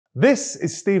This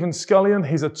is Stephen Scullion.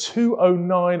 He's a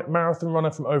 2:09 marathon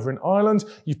runner from over in Ireland.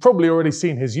 You've probably already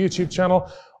seen his YouTube channel.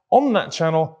 On that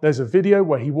channel, there's a video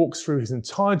where he walks through his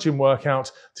entire gym workout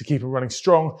to keep him running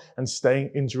strong and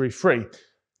staying injury-free.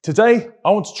 Today,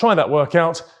 I want to try that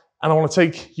workout and I want to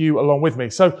take you along with me.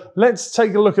 So let's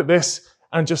take a look at this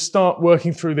and just start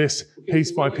working through this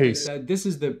piece by piece. This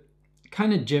is the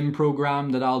kind of gym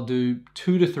program that I'll do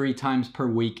 2 to 3 times per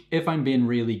week if I'm being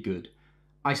really good.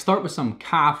 I start with some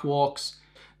calf walks.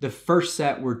 The first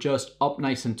set we're just up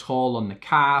nice and tall on the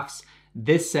calves.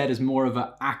 This set is more of an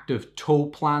active toe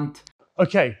plant.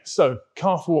 Okay, so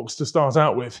calf walks to start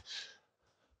out with.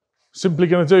 Simply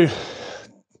going to do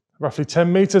roughly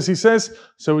 10 meters, he says.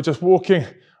 So we're just walking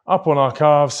up on our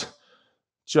calves,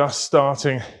 just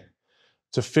starting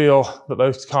to feel that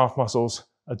those calf muscles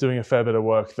are doing a fair bit of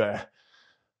work there.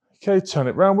 Okay, turn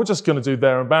it round. We're just going to do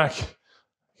there and back.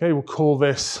 Okay, we'll call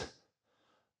this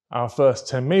our first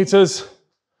 10 meters.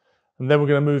 And then we're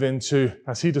going to move into,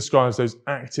 as he describes, those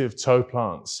active toe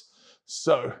plants.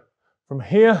 So from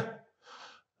here,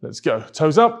 let's go.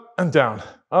 Toes up and down,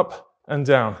 up and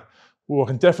down. Well, I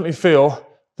can definitely feel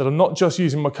that I'm not just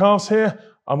using my calves here,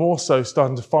 I'm also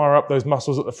starting to fire up those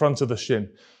muscles at the front of the shin.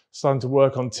 Starting to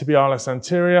work on tibialis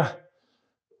anterior,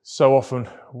 so often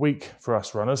weak for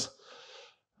us runners.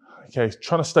 Okay,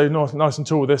 trying to stay nice and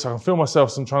tall with this. I can feel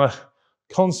myself, so I'm trying to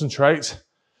concentrate.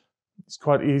 It's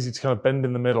quite easy to kind of bend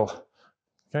in the middle.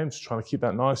 Okay, I'm just trying to keep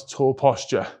that nice tall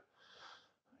posture.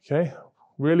 Okay,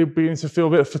 really beginning to feel a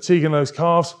bit of fatigue in those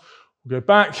calves. We'll go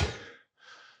back.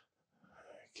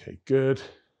 Okay, good.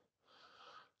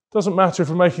 Doesn't matter if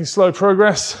we're making slow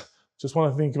progress. Just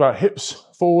want to think about hips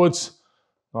forwards,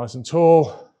 nice and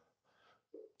tall.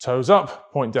 Toes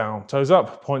up, point down. Toes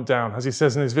up, point down. As he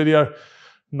says in his video,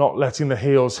 not letting the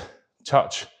heels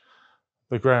touch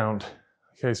the ground.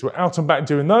 Okay, so we're out and back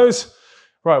doing those.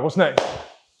 Right, what's next?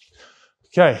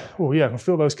 Okay, oh yeah, I can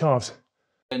feel those calves.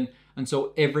 And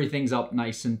so everything's up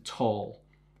nice and tall.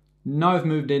 Now I've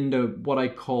moved into what I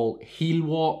call heel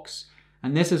walks.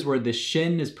 And this is where the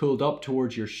shin is pulled up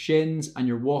towards your shins and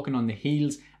you're walking on the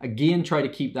heels. Again, try to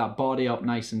keep that body up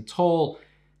nice and tall.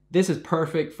 This is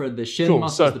perfect for the shin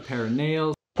muscles, so the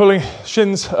perineals. Pulling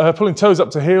toes up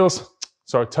to heels.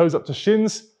 Sorry, toes up to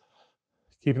shins.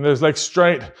 Keeping those legs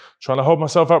straight, trying to hold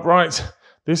myself upright.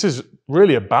 This is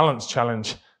really a balance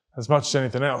challenge as much as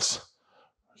anything else.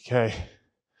 Okay,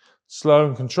 slow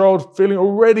and controlled.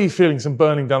 Already feeling some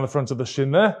burning down the front of the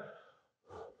shin there.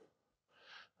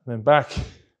 And then back.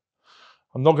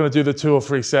 I'm not going to do the 2 or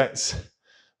 3 sets.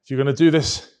 If you're going to do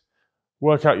this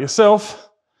workout yourself,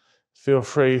 feel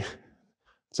free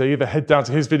to either head down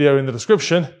to his video in the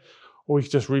description, or you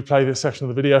can just replay this section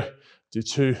of the video, do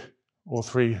 2 or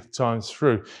 3 times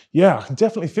through. Yeah, I can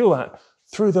definitely feel that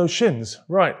through those shins.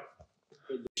 Right.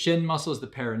 The shin muscles, the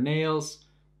perineals.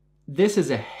 This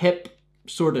is a hip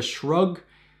sort of shrug.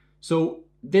 So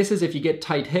this is if you get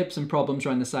tight hips and problems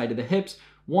around the side of the hips.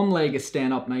 One leg is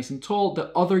staying up nice and tall.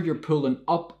 The other you're pulling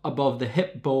up above the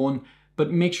hip bone,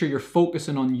 but make sure you're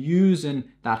focusing on using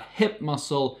that hip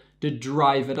muscle to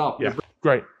drive it up. Yeah,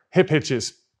 great. Hip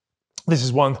hitches. This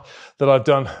is one that I've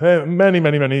done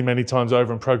many times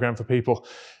over and programmed for people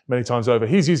many times over.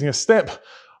 He's using a step.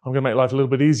 I'm going to make life a little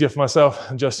bit easier for myself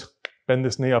and just bend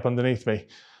this knee up underneath me.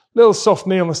 Little soft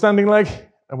knee on the standing leg,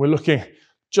 and we're looking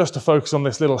just to focus on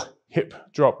this little hip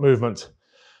drop movement.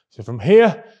 So from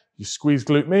here, you squeeze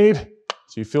glute med,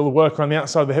 so you feel the work around the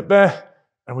outside of the hip there,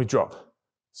 and we drop.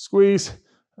 Squeeze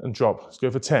and drop. Let's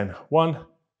go for 10. 1,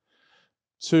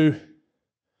 2,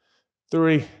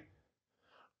 3,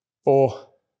 4,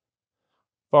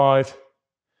 5,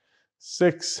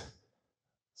 6,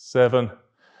 7,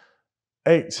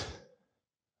 8,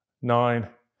 9,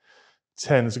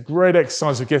 10. It's a great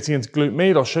exercise for getting into glute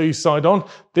med. I'll show you side on.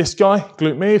 This guy,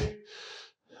 glute med,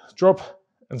 drop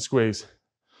and squeeze.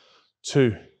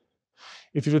 2.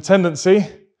 If you have a tendency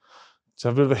to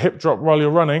have a bit of a hip drop while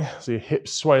you're running, so your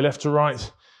hips sway left to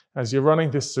right as you're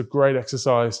running, this is a great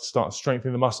exercise to start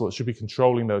strengthening the muscle that should be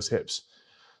controlling those hips.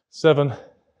 7,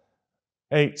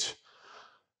 8,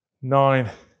 9,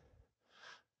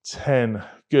 10.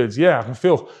 Good. Yeah, I can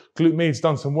feel glute med's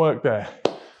done some work there.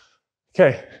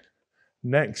 Okay,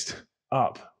 next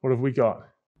up, what have we got?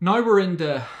 Now we're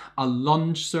into a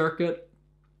lunge circuit.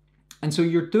 And so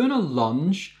you're doing a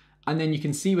lunge, and then you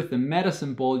can see with the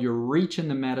medicine ball, you're reaching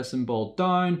the medicine ball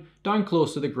down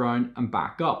close to the ground and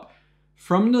back up.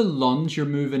 From the lunge, you're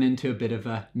moving into a bit of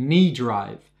a knee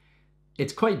drive.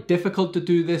 It's quite difficult to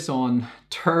do this on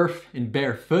turf in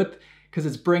barefoot because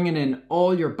it's bringing in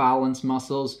all your balance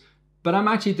muscles, but I'm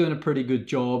actually doing a pretty good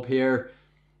job here.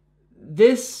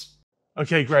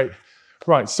 Okay, great.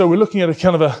 Right, so we're looking at a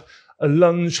kind of a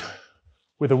lunge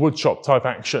with a wood chop type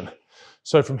action.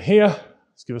 So from here,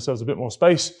 let's give ourselves a bit more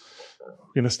space.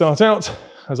 We're going to start out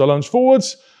as I lunge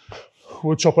forwards,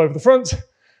 wood chop over the front,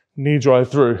 knee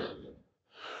drive through.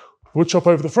 Wood chop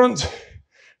over the front,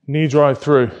 knee drive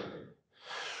through.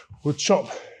 Wood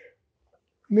chop,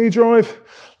 knee drive.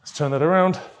 Let's turn that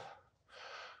around.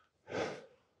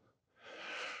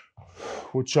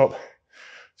 Wood chop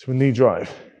to a knee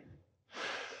drive.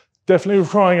 Definitely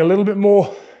requiring a little bit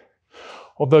more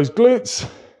of those glutes, a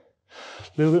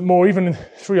little bit more even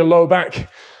through your lower back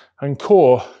and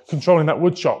core, controlling that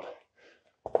wood chop.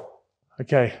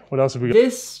 Okay, what else have we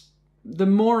got? The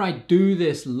more I do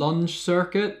this lunge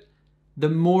circuit, the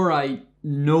more I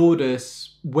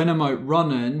notice when I'm out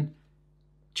running,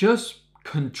 just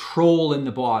control in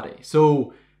the body.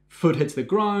 So foot hits the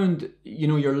ground, you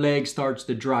know, your leg starts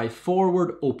to drive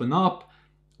forward, open up.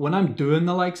 When I'm doing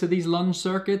the likes of these lunge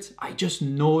circuits, I just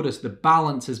notice the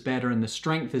balance is better and the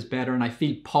strength is better and I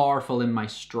feel powerful in my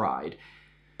stride.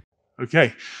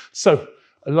 Okay, so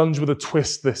a lunge with a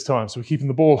twist this time. So we're keeping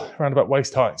the ball around about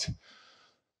waist height.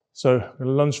 So I'm going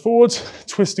to lunge forwards,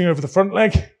 twisting over the front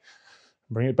leg,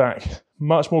 bring it back.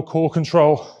 Much more core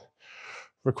control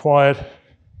required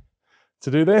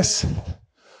to do this.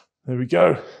 There we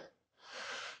go.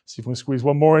 See if we can squeeze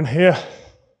one more in here.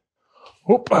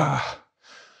 Whoop.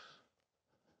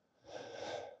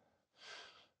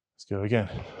 Let's go again.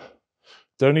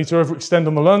 Don't need to overextend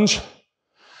on the lunge.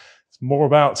 It's more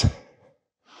about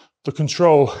the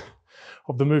control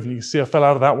of the movement. You can see I fell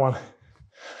out of that one.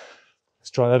 Let's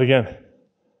try that again.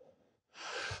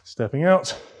 Stepping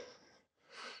out,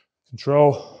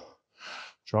 control,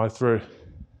 drive through.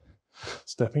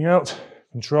 Stepping out,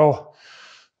 control,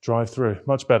 drive through.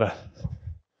 Much better.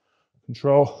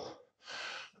 Control,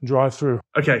 drive through.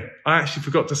 Okay, I actually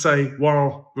forgot to say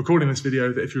while recording this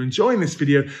video that if you're enjoying this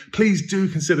video, please do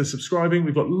consider subscribing.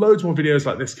 We've got loads more videos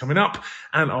like this coming up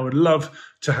and I would love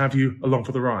to have you along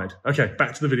for the ride. Okay,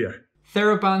 back to the video.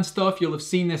 TheraBand stuff, you'll have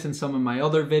seen this in some of my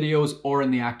other videos or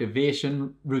in the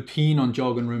activation routine on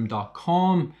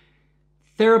joggingroom.com.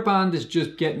 TheraBand is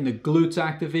just getting the glutes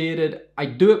activated. I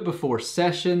do it before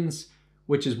sessions,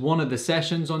 which is one of the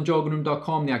sessions on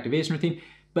joggingroom.com, the activation routine.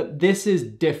 But this is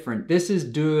different. This is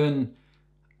doing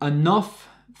enough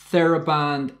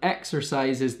TheraBand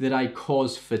exercises that I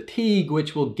cause fatigue,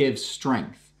 which will give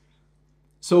strength.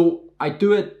 So I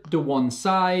do it to one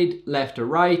side, left to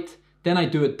right. Then I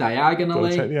do it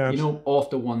diagonally, you know,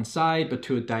 off to one side, but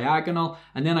to a diagonal.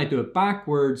 And then I do it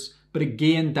backwards, but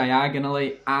again,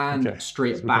 diagonally and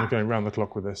straight so we're back. kind of going round the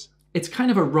clock with this. It's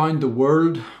kind of around the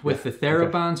world with the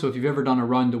TheraBand. So if you've ever done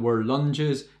around the world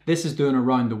lunges, this is doing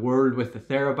around the world with the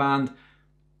TheraBand.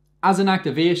 As an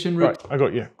activation route. Right, I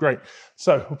got you. Great.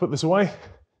 So we'll put this away.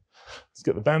 Let's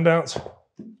get the band out.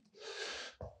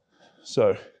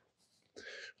 So I'm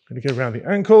going to go around the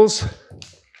ankles.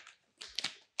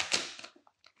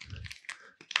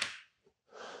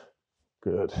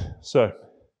 Good. So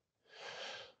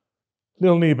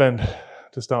little knee bend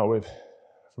to start with.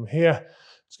 From here,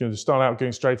 it's going to start out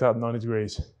going straight out 90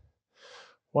 degrees.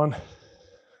 1,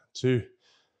 2,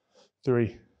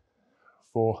 3,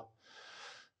 4,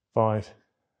 5,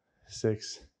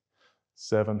 6,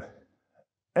 7,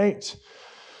 8.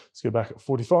 Let's go back at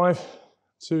 45.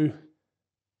 2,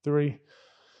 3,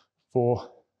 4,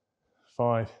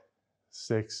 5,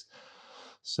 6,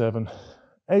 7,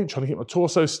 8. Trying to keep my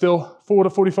torso still. Forward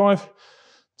at 45.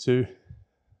 2,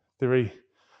 3,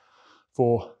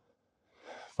 4,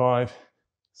 5,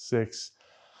 6,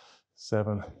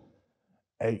 7,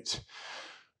 8.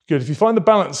 Good. If you find the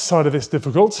balance side of this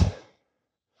difficult,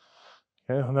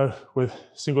 okay, I know with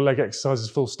single leg exercises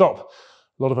full stop,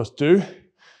 a lot of us do.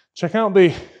 Check out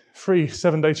the free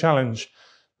 7-day challenge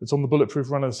that's on the Bulletproof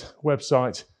Runners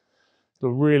website.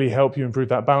 It'll really help you improve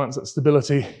that balance, that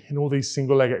stability in all these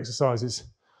single leg exercises.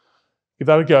 Give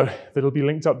that a go. It'll be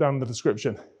linked up down in the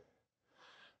description.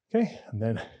 Okay, and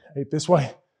then 8 this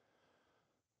way.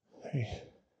 3,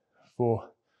 4,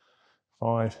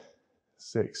 5,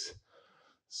 6,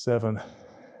 7,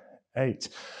 8.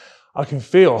 I can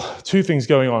feel 2 things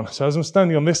going on. So as I'm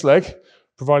standing on this leg,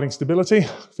 providing stability,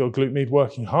 I feel glute med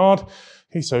working hard.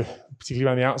 Okay, so particularly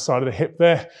around the outside of the hip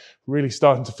there, really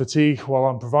starting to fatigue while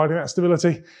I'm providing that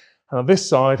stability. And on this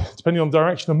side, depending on the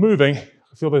direction I'm moving,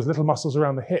 I feel those little muscles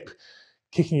around the hip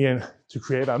kicking in to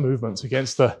create that movement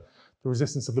against the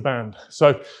resistance of the band.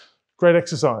 So great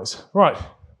exercise. Right,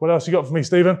 what else you got for me,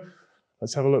 Stephen?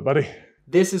 Let's have a look, buddy.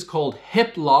 This is called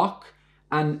hip lock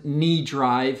and knee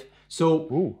drive.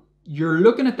 So you're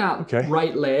looking at that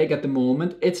right leg at the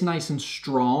moment. It's nice and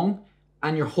strong.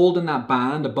 and you're holding that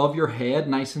band above your head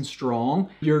nice and strong.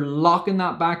 You're locking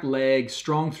that back leg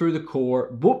strong through the core,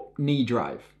 whoop, knee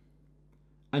drive.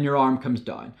 And your arm comes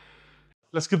down.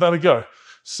 Let's give that a go.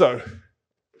 So,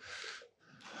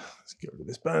 let's get rid of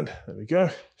this band. There we go.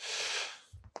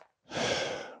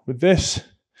 With this,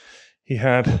 he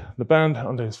had the band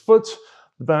under his foot.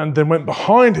 The band then went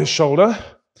behind his shoulder.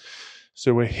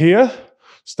 So we're here,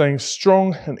 staying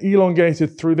strong and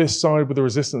elongated through this side with the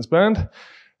resistance band. And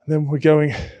then we're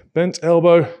going bent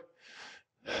elbow,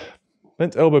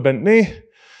 bent knee.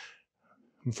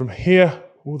 And from here,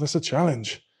 oh, that's a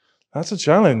challenge. That's a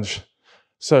challenge.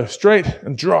 So straight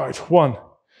and drive. 1,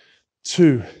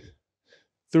 2,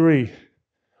 3,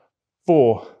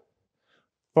 4,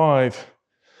 5,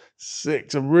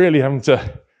 6. I'm really having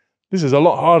to, this is a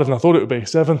lot harder than I thought it would be.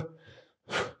 7,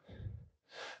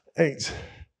 8,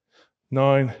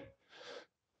 9,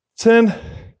 10.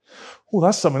 Oh,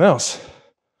 that's something else.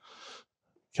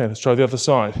 Okay, let's try the other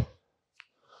side.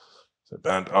 So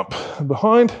band up and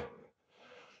behind.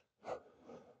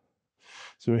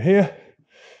 So we're here.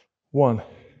 1,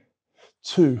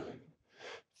 2,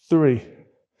 3,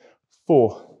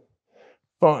 4,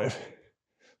 5,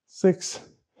 6,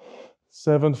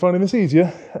 7. Finding this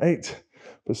easier. 8,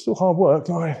 but still hard work.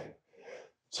 9,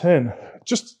 10.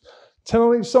 Just 10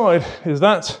 on each side. Is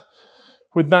that,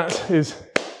 with that, is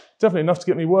definitely enough to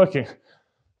get me working.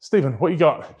 Stephen, what you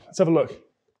got? Let's have a look.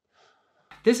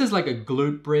 This is like a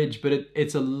glute bridge, but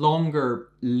it's a longer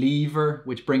lever,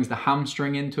 which brings the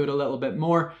hamstring into it a little bit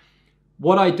more.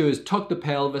 What I do is tuck the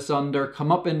pelvis under,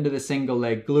 come up into the single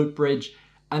leg glute bridge,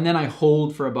 and then I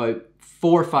hold for about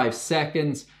 4 or 5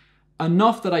 seconds,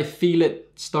 enough that I feel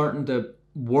it starting to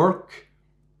work.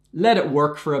 Let it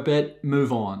work for a bit,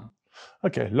 move on.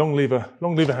 Okay, long lever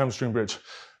hamstring bridge.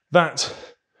 That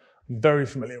I'm very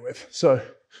familiar with. So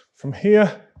from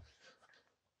here,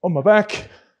 on my back,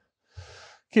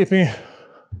 keeping a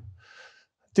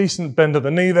decent bend of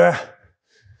the knee there.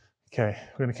 Okay,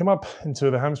 we're going to come up into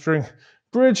the hamstring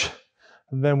bridge,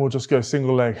 and then we'll just go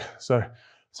single leg. So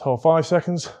let's hold 5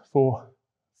 seconds. 4,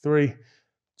 3,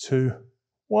 2,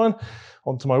 1.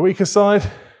 Onto my weaker side.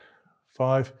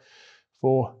 5,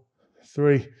 4,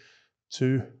 3,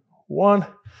 2, 1.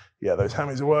 Yeah, those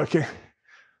hammies are working.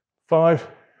 5,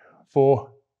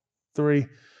 4, 3,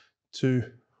 2,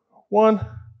 1.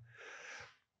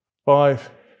 5,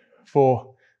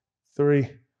 4, 3,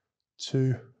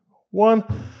 2, 1.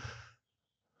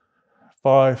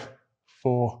 5,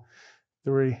 4,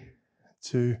 3,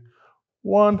 2,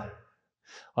 1.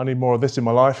 I need more of this in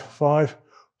my life. 5,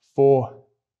 4,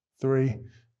 3,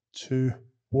 2,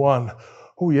 1.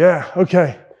 Oh yeah,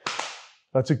 okay.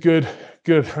 That's a good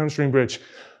hamstring bridge.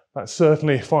 That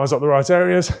certainly fires up the right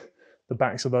areas, the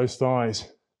backs of those thighs.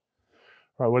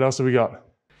 Right, what else have we got?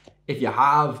 If you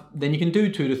have, then you can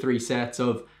do 2 to 3 sets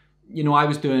of, I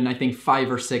was doing, I think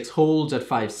 5 or 6 holds at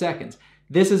 5 seconds.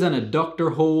 This is an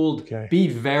adductor hold. Okay. Be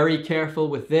very careful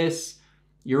with this.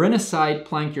 You're in a side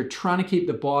plank, you're trying to keep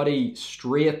the body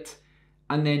straight,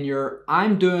 and then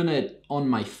I'm doing it on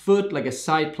my foot, like a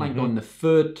side plank on the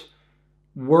foot,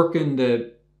 working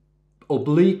the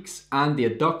obliques and the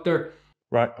adductor.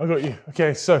 Right, I got you.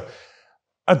 Okay, so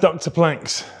adductor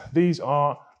planks. These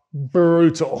are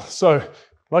brutal. So,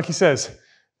 like he says,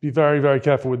 be very, very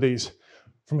careful with these.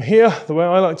 From here, the way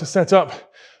I like to set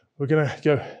up, we're gonna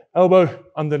go elbow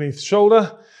underneath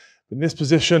shoulder. In this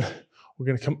position, we're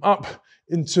gonna come up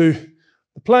into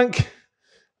the plank, and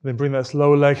then bring that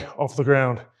lower leg off the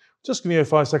ground. Just gonna go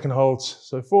 5-second holds.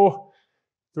 So 4,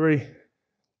 3,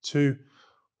 2,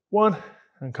 1,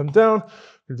 and come down.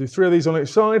 We're gonna do 3 of these on each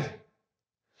side.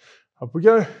 Up we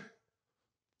go.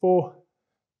 4,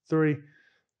 3,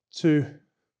 2,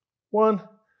 1,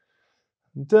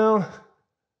 and down.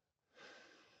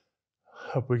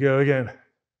 Up we go again.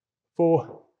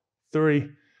 4,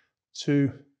 3,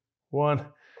 2, 1,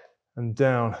 and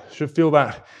down. Should feel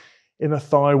that inner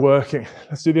thigh working.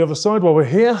 Let's do the other side while we're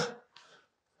here.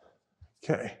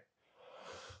 Okay.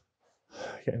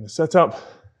 Getting the setup.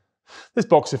 This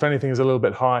box, if anything, is a little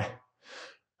bit high.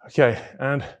 Okay,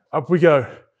 and up we go.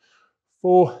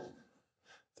 4,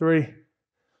 3,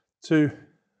 2,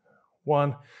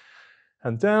 1,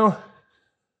 and down.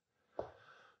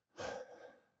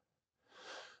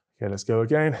 Okay, let's go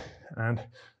again. And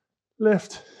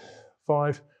lift.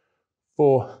 5,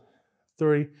 4,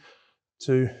 3,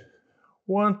 2,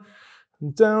 1,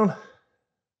 and down.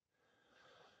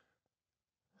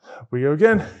 Up we go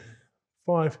again.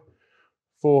 5,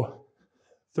 4,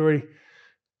 3,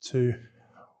 2,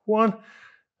 1,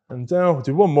 and down. We'll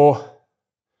do one more.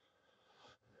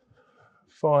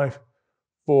 5,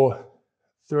 4,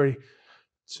 3,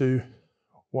 2,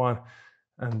 1,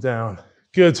 and down.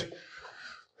 Good.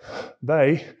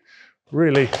 They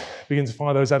really begin to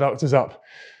fire those adductors up.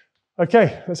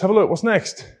 Okay, let's have a look. What's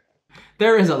next?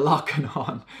 There is a lot going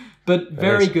on, but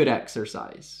very good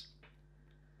exercise.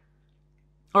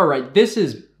 All right, this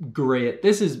is great.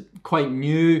 This is quite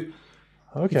new.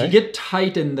 Okay. If you get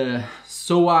tight in the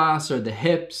psoas or the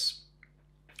hips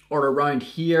or around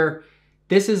here,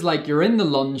 this is like you're in the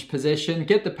lunge position,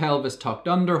 get the pelvis tucked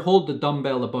under, hold the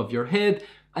dumbbell above your head,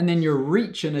 and then you're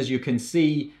reaching, as you can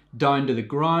see, down to the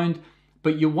ground.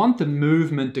 But you want the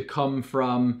movement to come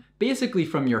from, basically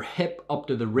from your hip up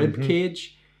to the rib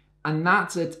cage. And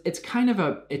that's it. It's kind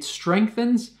of it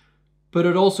strengthens, but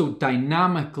it also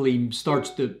dynamically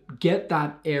starts to get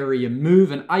that area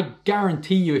moving. I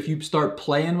guarantee you, if you start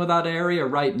playing with that area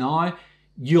right now,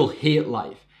 you'll hate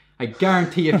life. I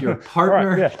guarantee if your partner...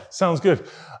 Right, yeah, sounds good.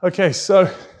 Okay, so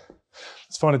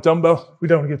let's find a dumbbell. We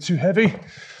don't want to get too heavy.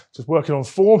 Just working on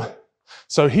form.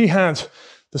 So he had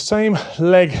the same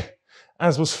leg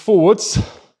as was forwards,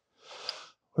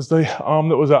 was the arm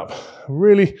that was up.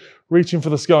 Really reaching for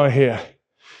the sky here.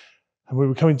 And we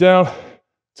were coming down,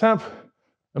 tap,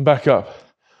 and back up.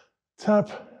 Tap,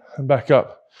 and back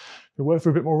up. We work for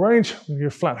a bit more range. We're gonna give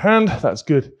a flat hand, that's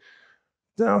good.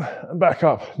 Down, and back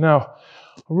up. Now,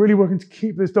 I'm really working to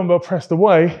keep this dumbbell pressed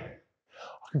away.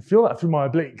 I can feel that through my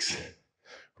obliques.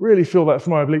 Really feel that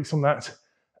through my obliques on that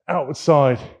outward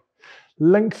side.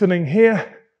 Lengthening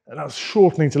here, and that's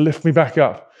shortening to lift me back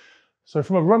up. So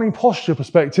from a running posture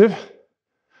perspective,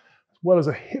 as well as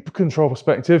a hip control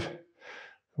perspective,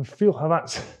 I feel how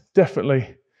that's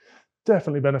definitely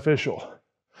beneficial.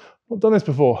 Not done this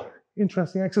before.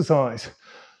 Interesting exercise.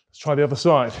 Let's try the other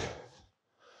side.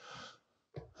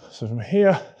 So from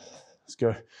here, let's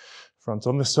go front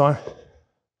on this side.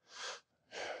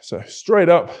 So straight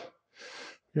up,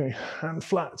 going hand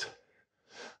flat,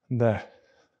 and there.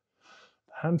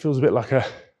 The hand feels a bit like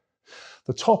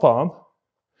the top arm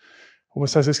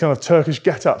almost has this kind of Turkish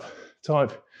get-up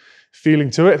type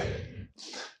feeling to it. Have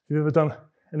you ever done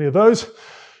any of those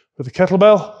with a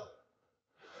kettlebell?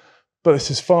 But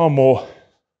this is far more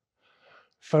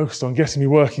focused on getting me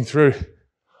working through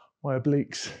my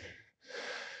obliques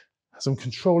as I'm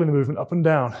controlling the movement up and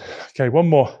down. Okay, one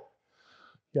more.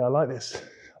 Yeah, I like this.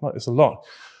 I like this a lot.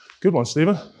 Good one,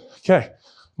 Stephen. Okay,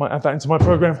 might add that into my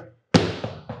program.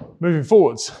 Moving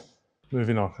forwards.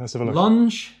 Moving on. Let's have a look.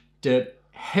 Lunge, dip,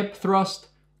 hip thrust.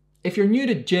 If you're new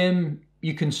to gym,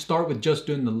 you can start with just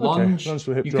doing the lunge. Okay, lunge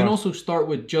to hip you drive. can also start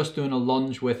with just doing a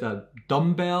lunge with a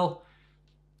dumbbell.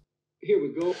 Here we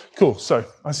go. Cool, so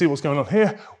I see what's going on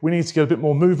here. We need to get a bit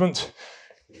more movement.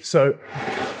 So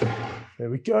there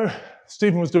we go.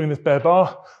 Stephen was doing this bare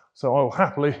bar, so I will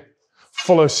happily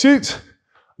follow suit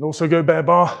and also go bare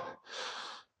bar.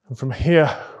 And from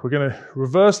here, we're going to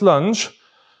reverse lunge,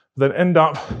 then end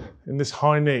up in this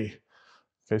high knee.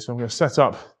 Okay, so I'm going to set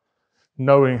up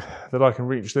knowing that I can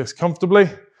reach this comfortably.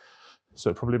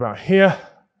 So probably about here.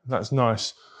 That's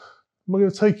nice. Am I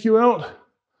going to take you out?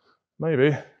 Maybe.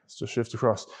 Let's just shift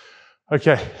across.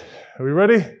 Okay, are we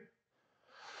ready?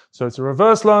 So it's a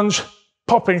reverse lunge,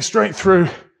 popping straight through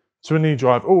to a knee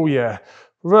drive. Oh yeah,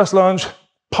 reverse lunge,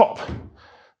 pop.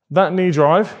 That knee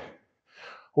drive,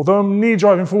 although I'm knee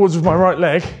driving forwards with my right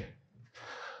leg,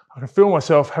 I can feel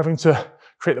myself having to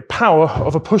create the power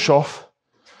of a push-off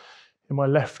in my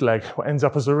left leg, what ends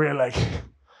up as the rear leg.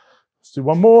 Let's do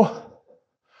one more.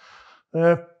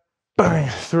 Bang,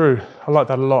 through. I like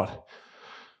that a lot.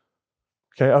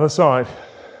 Okay, other side.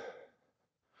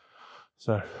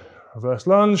 So, reverse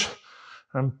lunge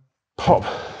and pop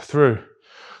through,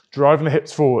 driving the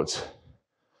hips forwards.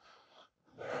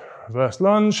 Reverse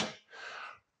lunge,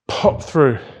 pop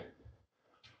through.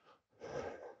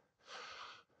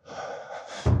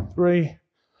 3,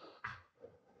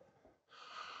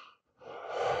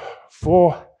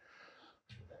 4,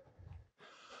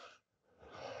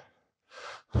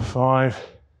 5,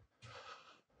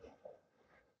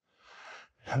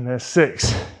 and there's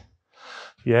 6.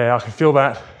 Yeah, I can feel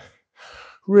that.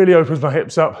 Really opens my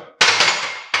hips up.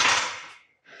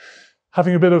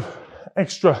 Having a bit of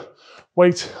extra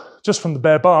weight just from the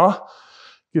bare bar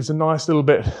gives a nice little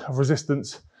bit of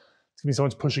resistance to give me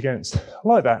something to push against. I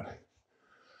like that.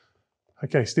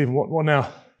 Okay, Stephen, what now?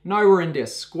 Now we're into a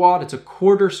squat. It's a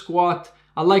quarter squat.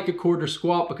 I like a quarter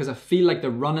squat because I feel like the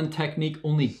running technique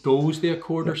only goes to a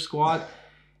quarter squat.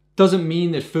 Doesn't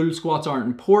mean that full squats aren't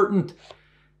important.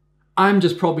 I'm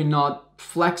just probably not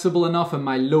flexible enough in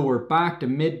my lower back to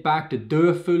mid back to do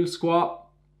a full squat.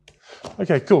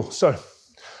 Okay, cool. So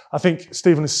I think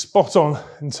Stephen is spot on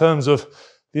in terms of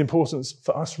the importance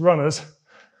for us runners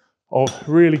of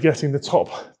really getting the top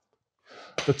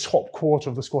the top quarter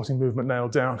of the squatting movement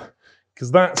nailed down.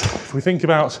 Because that, if we think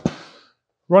about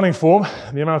running form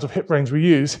and the amount of hip range we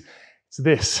use, it's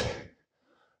this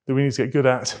that we need to get good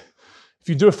at. If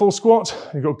you do a full squat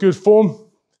and you've got good form,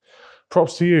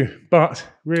 props to you. But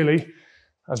really,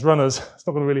 as runners, it's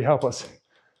not going to really help us.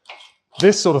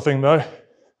 This sort of thing, though,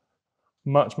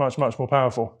 much, much, much more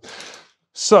powerful.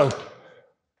 So, let's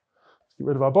get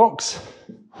rid of our box.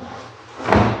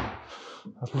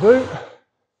 That'll do.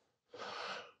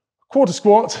 Quarter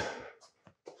squat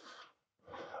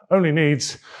only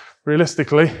needs,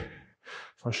 realistically,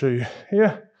 if I show you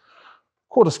here,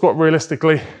 quarter squat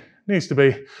realistically needs to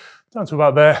be down to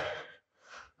about there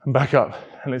and back up.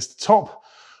 And it's the top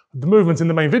of the movement in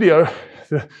the main video,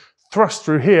 the thrust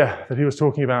through here that he was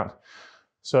talking about.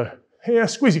 So here,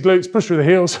 squeeze your glutes, push through the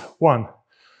heels, 1.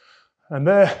 And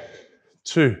there,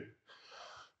 2.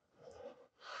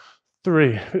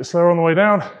 3, a bit slower on the way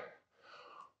down.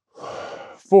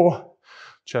 4,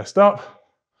 chest up.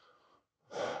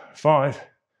 5,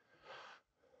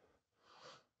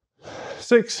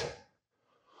 6,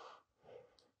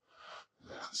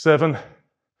 7,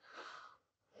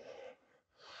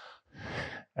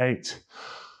 8.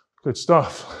 Good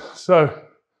stuff. So,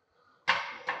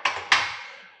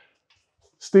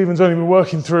 Stephen's only been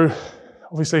working through,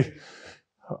 obviously,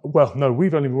 well, no,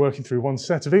 we've only been working through 1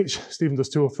 set of each. Stephen does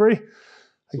 2 or 3.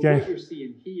 Again, what you're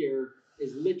seeing here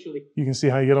is literally... You can see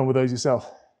how you get on with those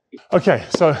yourself. Okay,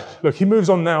 so look, he moves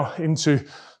on now into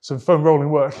some foam rolling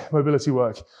work, mobility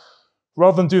work.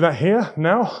 Rather than do that here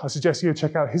now, I suggest you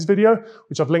check out his video,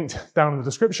 which I've linked down in the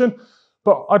description.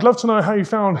 But I'd love to know how you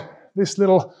found this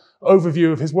little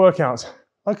overview of his workout.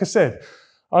 Like I said,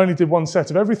 I only did 1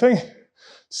 set of everything.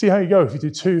 See how you go if you do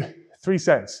 2, 3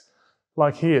 sets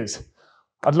like he is.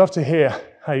 I'd love to hear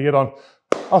how you get on.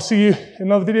 I'll see you in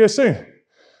another video soon.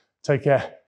 Take care.